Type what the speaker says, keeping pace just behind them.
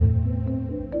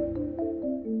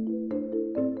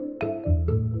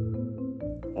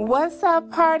What's up,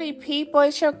 party people?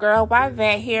 It's your girl,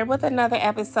 Yvette, here with another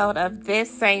episode of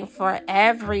This Ain't For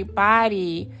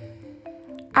Everybody.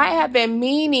 I have been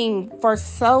meaning for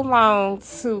so long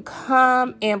to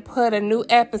come and put a new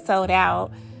episode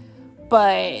out,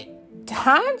 but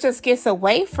time just gets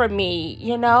away from me.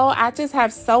 I just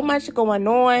have so much going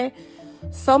on.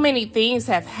 So many things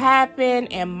have happened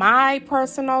in my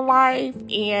personal life,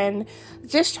 and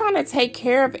just trying to take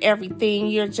care of everything.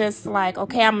 You're just like,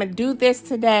 okay, I'm going to do this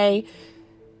today.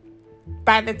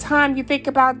 By the time you think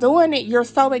about doing it, you're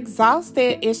so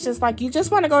exhausted. It's just like you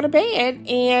just want to go to bed,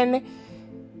 and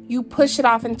you push it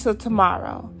off until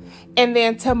tomorrow. And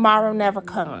then tomorrow never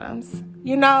comes.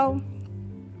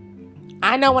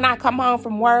 I know when I come home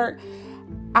from work,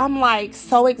 I'm like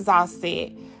so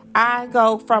exhausted. I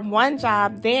go from one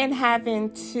job, then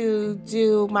having to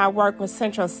do my work with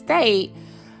Central State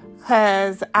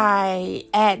because I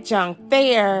adjunct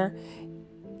there.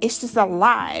 It's just a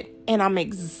lot, and I'm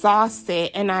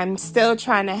exhausted, and I'm still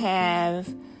trying to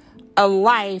have a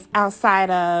life outside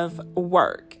of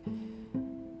work.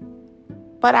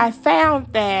 But I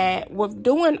found that with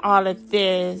doing all of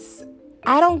this,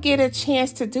 I don't get a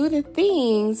chance to do the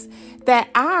things that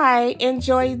I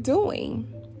enjoy doing.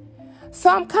 So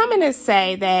I'm coming to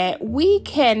say that we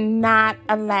cannot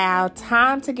allow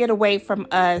time to get away from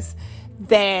us,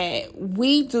 that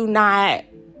we do not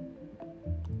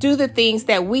do the things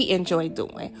that we enjoy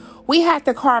doing. We have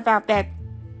to carve out that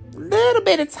little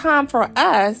bit of time for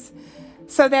us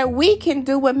so that we can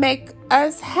do what makes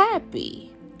us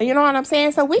happy. You know what I'm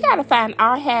saying? So we got to find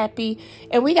our happy,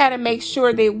 and we got to make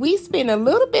sure that we spend a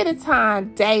little bit of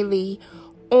time daily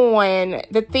on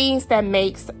the things that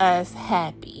makes us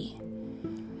happy.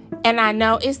 And I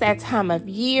know it's that time of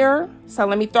year, so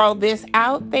let me throw this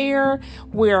out there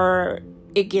where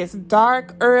it gets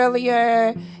dark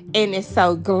earlier and it's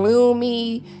so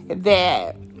gloomy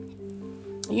that,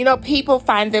 people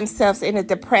find themselves in a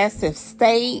depressive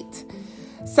state.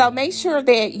 So make sure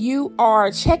that you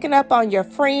are checking up on your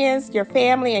friends, your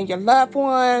family, and your loved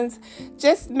ones.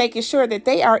 Just making sure that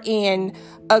they are in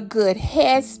a good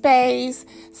headspace,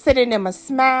 sending them a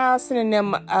smile, sending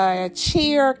them a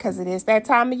cheer, because it is that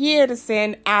time of year to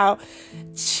send out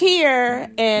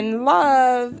cheer and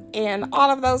love and all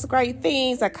of those great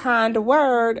things, a kind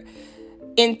word,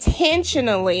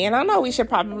 intentionally. And I know we should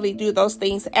probably do those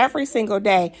things every single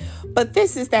day, but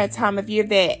this is that time of year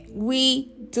that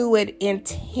we do it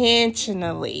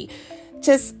intentionally.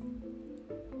 Just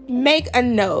make a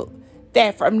note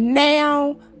that from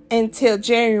now until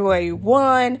January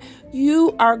 1,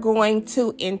 you are going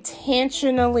to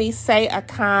intentionally say a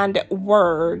kind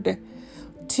word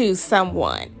to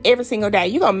someone every single day.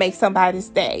 You're going to make somebody's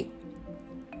day.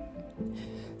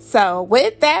 So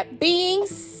with that being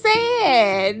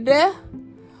said,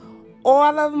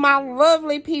 all of my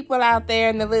lovely people out there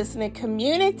in the listening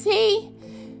community,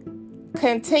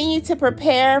 continue to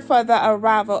prepare for the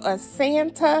arrival of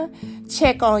Santa.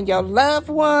 Check on your loved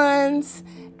ones.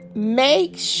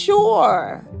 Make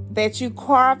sure that you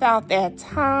carve out that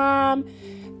time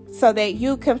so that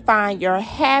you can find your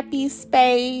happy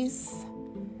space.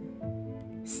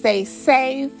 Stay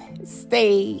safe,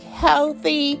 stay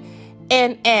healthy,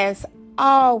 and as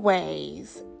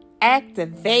always,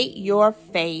 activate your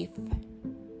faith.